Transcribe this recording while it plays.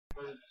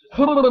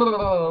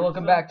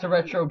Welcome back to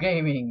Retro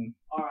Gaming.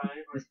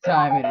 This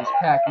time it is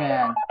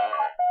Pacman.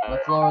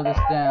 Let's lower this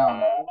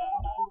down.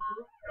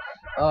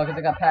 Oh, because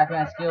I got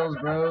Pacman skills,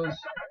 bros.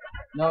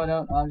 No,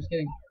 I'm just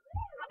kidding.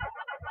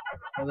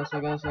 Go this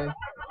way, go this way.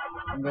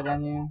 I can go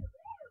down here.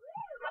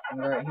 I can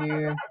go right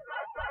here.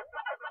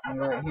 I can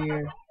go right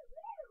here.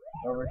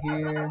 Over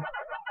here.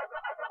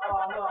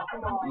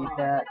 Eat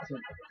that to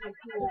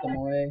put them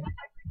away.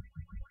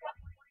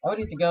 I would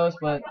eat the ghost,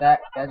 but that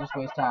just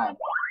wastes time.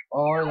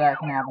 Or that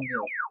can happen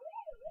too.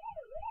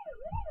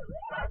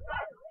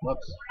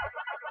 Whoops.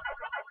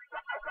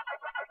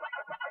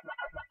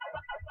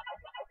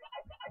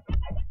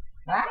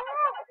 Ah!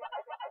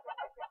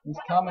 He's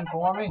coming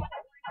for me.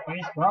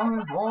 He's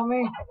coming for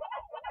me.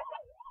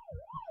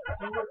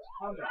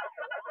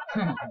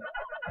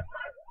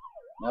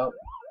 Nope.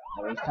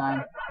 I waste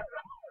time.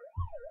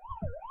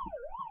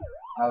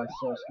 I was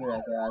so scared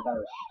at that. I thought it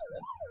was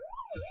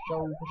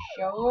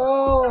show.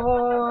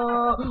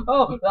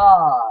 Oh!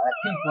 That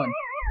pink one.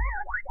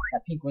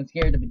 That pink one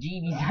scared the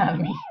bejeebies out of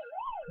me.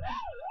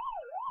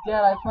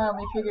 Dad, I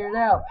finally figured it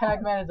out.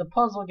 Pacman is a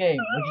puzzle game.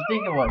 What'd you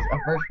think it was? A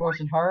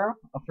first-person horror?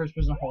 A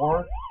first-person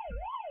horror?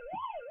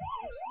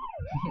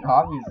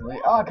 Obviously.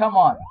 Oh, come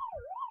on.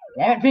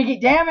 Damn it, Pinky,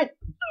 damn it!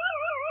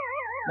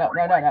 No.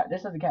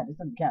 This doesn't count. This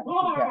doesn't count.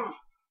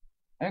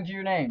 Enter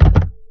your name.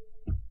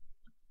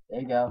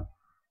 There you go.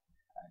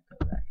 Alright,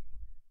 go back.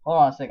 Hold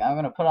on a second. I'm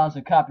gonna put on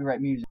some copyright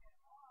music.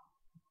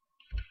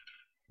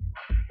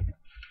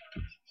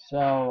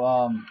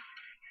 So,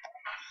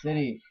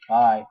 City.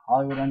 Hi.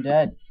 Hollywood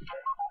Undead.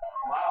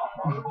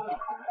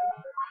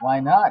 Why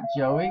not,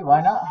 Joey?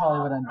 Why not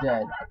Hollywood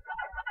Undead?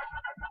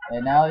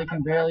 And now they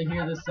can barely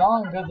hear the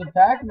song because of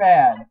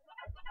Pacman.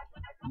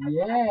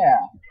 Yeah.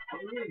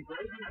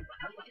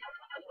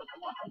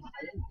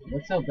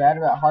 What's so bad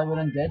about Hollywood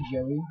Undead,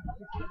 Joey?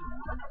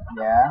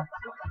 Yeah.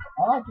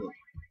 I like it.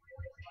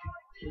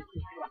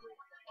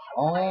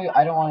 Only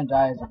I don't want to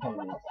die as a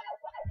piggy.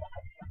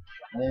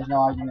 There's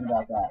no argument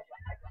about that.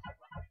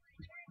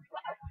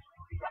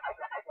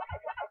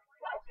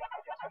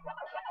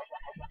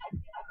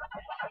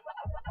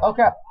 Oh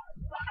crap!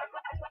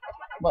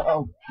 But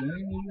oh, can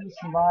you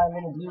survive,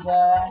 little blue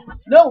guy?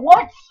 No, what?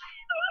 What?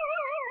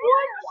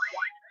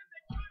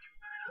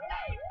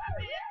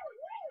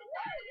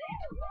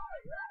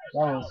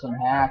 That was some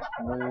hacks,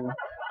 blue.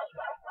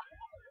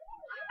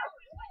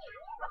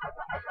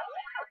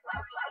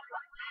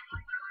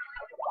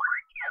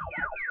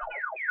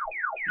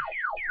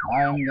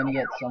 I'm gonna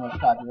get so much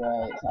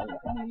copyright. It's not even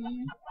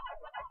funny.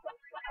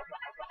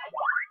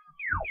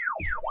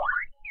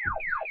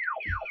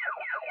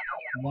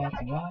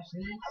 Let's watch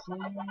this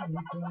city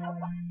burn.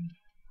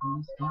 The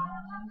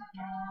sky's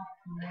not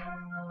clear.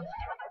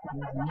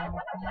 There's nothing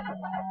left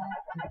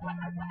to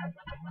burn.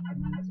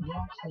 Let's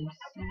watch this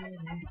city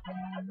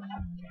burn.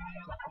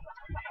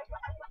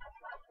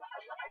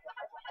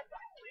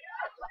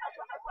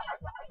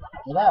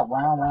 Will that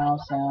wow wow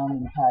sound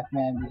in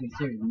Pacman be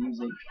considered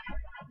music?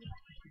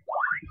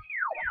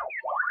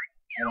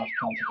 I don't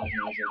count it as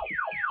music.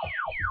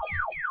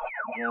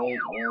 Wait.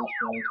 Oh.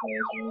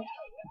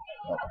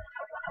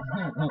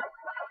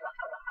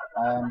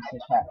 I'm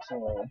such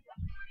hacksaw.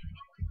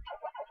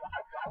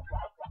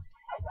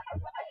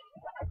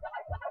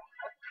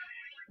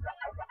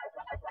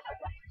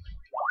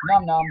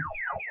 Nom nom.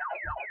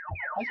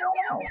 What's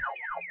going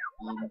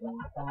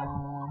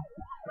on?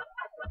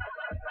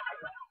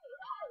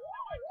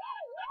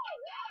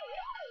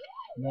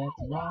 Let's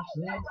watch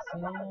this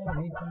city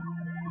burn.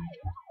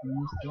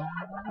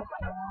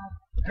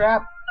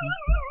 Crap!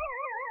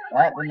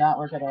 That did not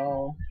work at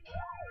all.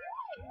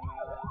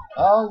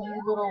 Oh,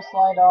 you little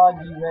sly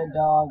dog, you red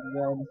dog,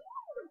 red.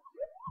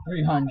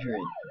 300.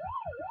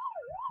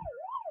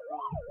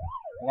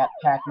 I got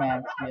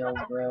Pacman skills,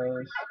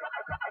 bros.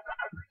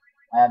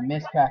 I have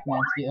Miss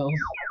Pacman skills.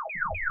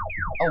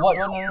 Oh, what?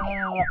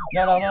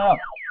 No.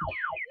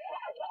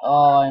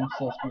 Oh, I'm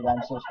so screwed. I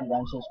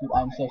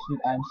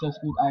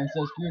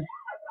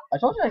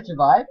told you I'd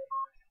survive.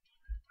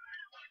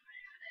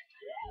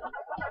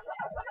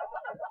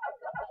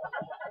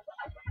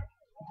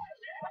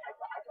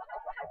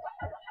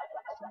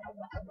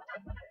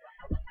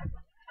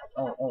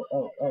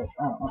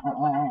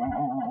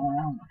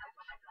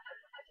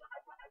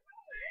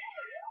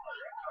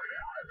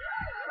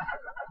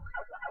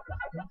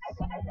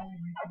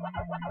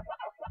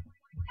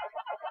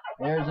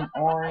 There's an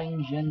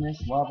orange in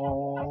this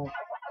level.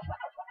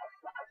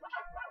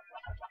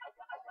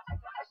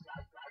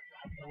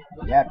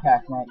 Yeah,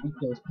 Pacman, eat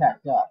those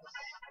packed ups.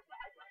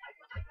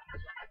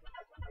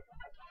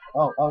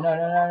 Oh, no.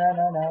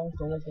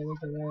 Stay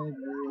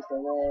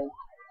away.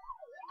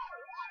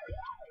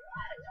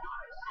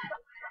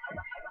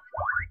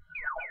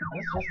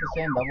 It's just the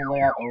same level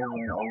layout over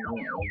and over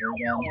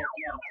again.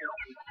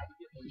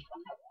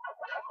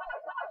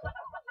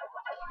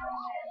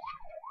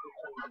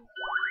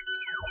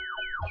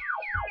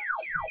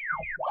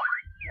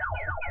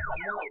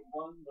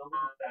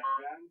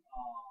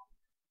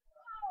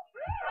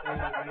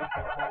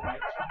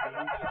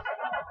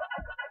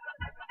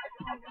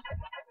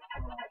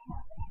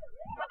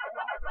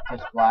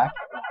 Just black.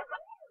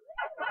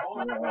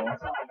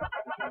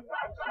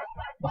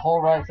 The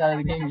whole right side of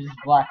the game is just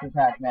black for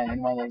Pacman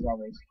and one of those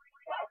others.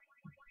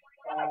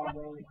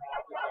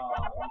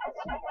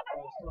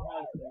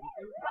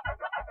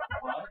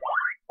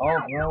 Oh,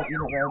 bro, eat it,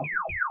 red.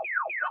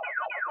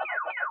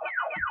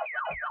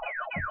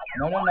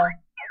 No, no, no. I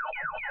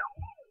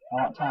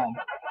want time.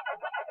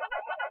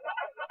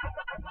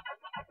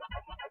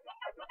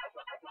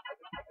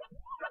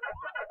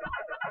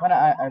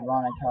 Kinda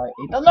ironic how I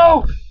ate the—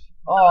 No!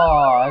 Oh,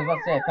 I was about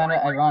to say, I found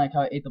it ironic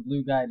how I ate the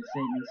blue guy to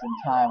save me some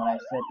time when I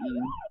said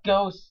eating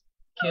ghost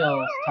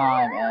kills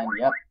time, and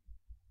yep.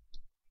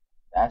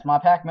 That's my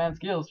Pacman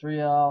skills for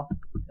y'all.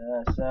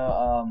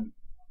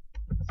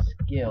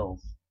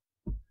 Skillz.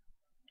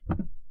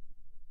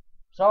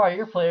 Sorry,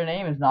 your player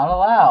name is not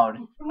allowed.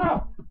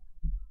 No.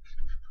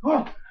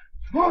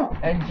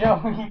 And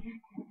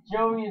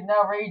Joey is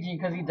now raging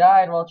because he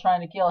died while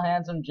trying to kill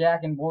Handsome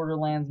Jack in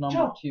Borderlands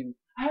number 2.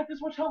 I have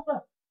this much health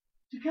left.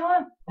 To kill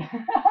him.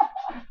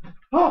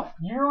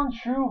 You're on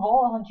true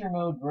Vault Hunter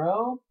mode,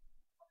 bro.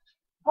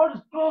 What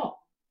is bull?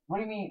 What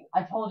do you mean?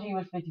 I told you he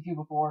was 52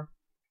 before.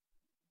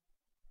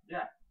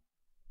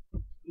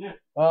 Yeah.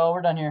 Well,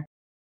 we're done here.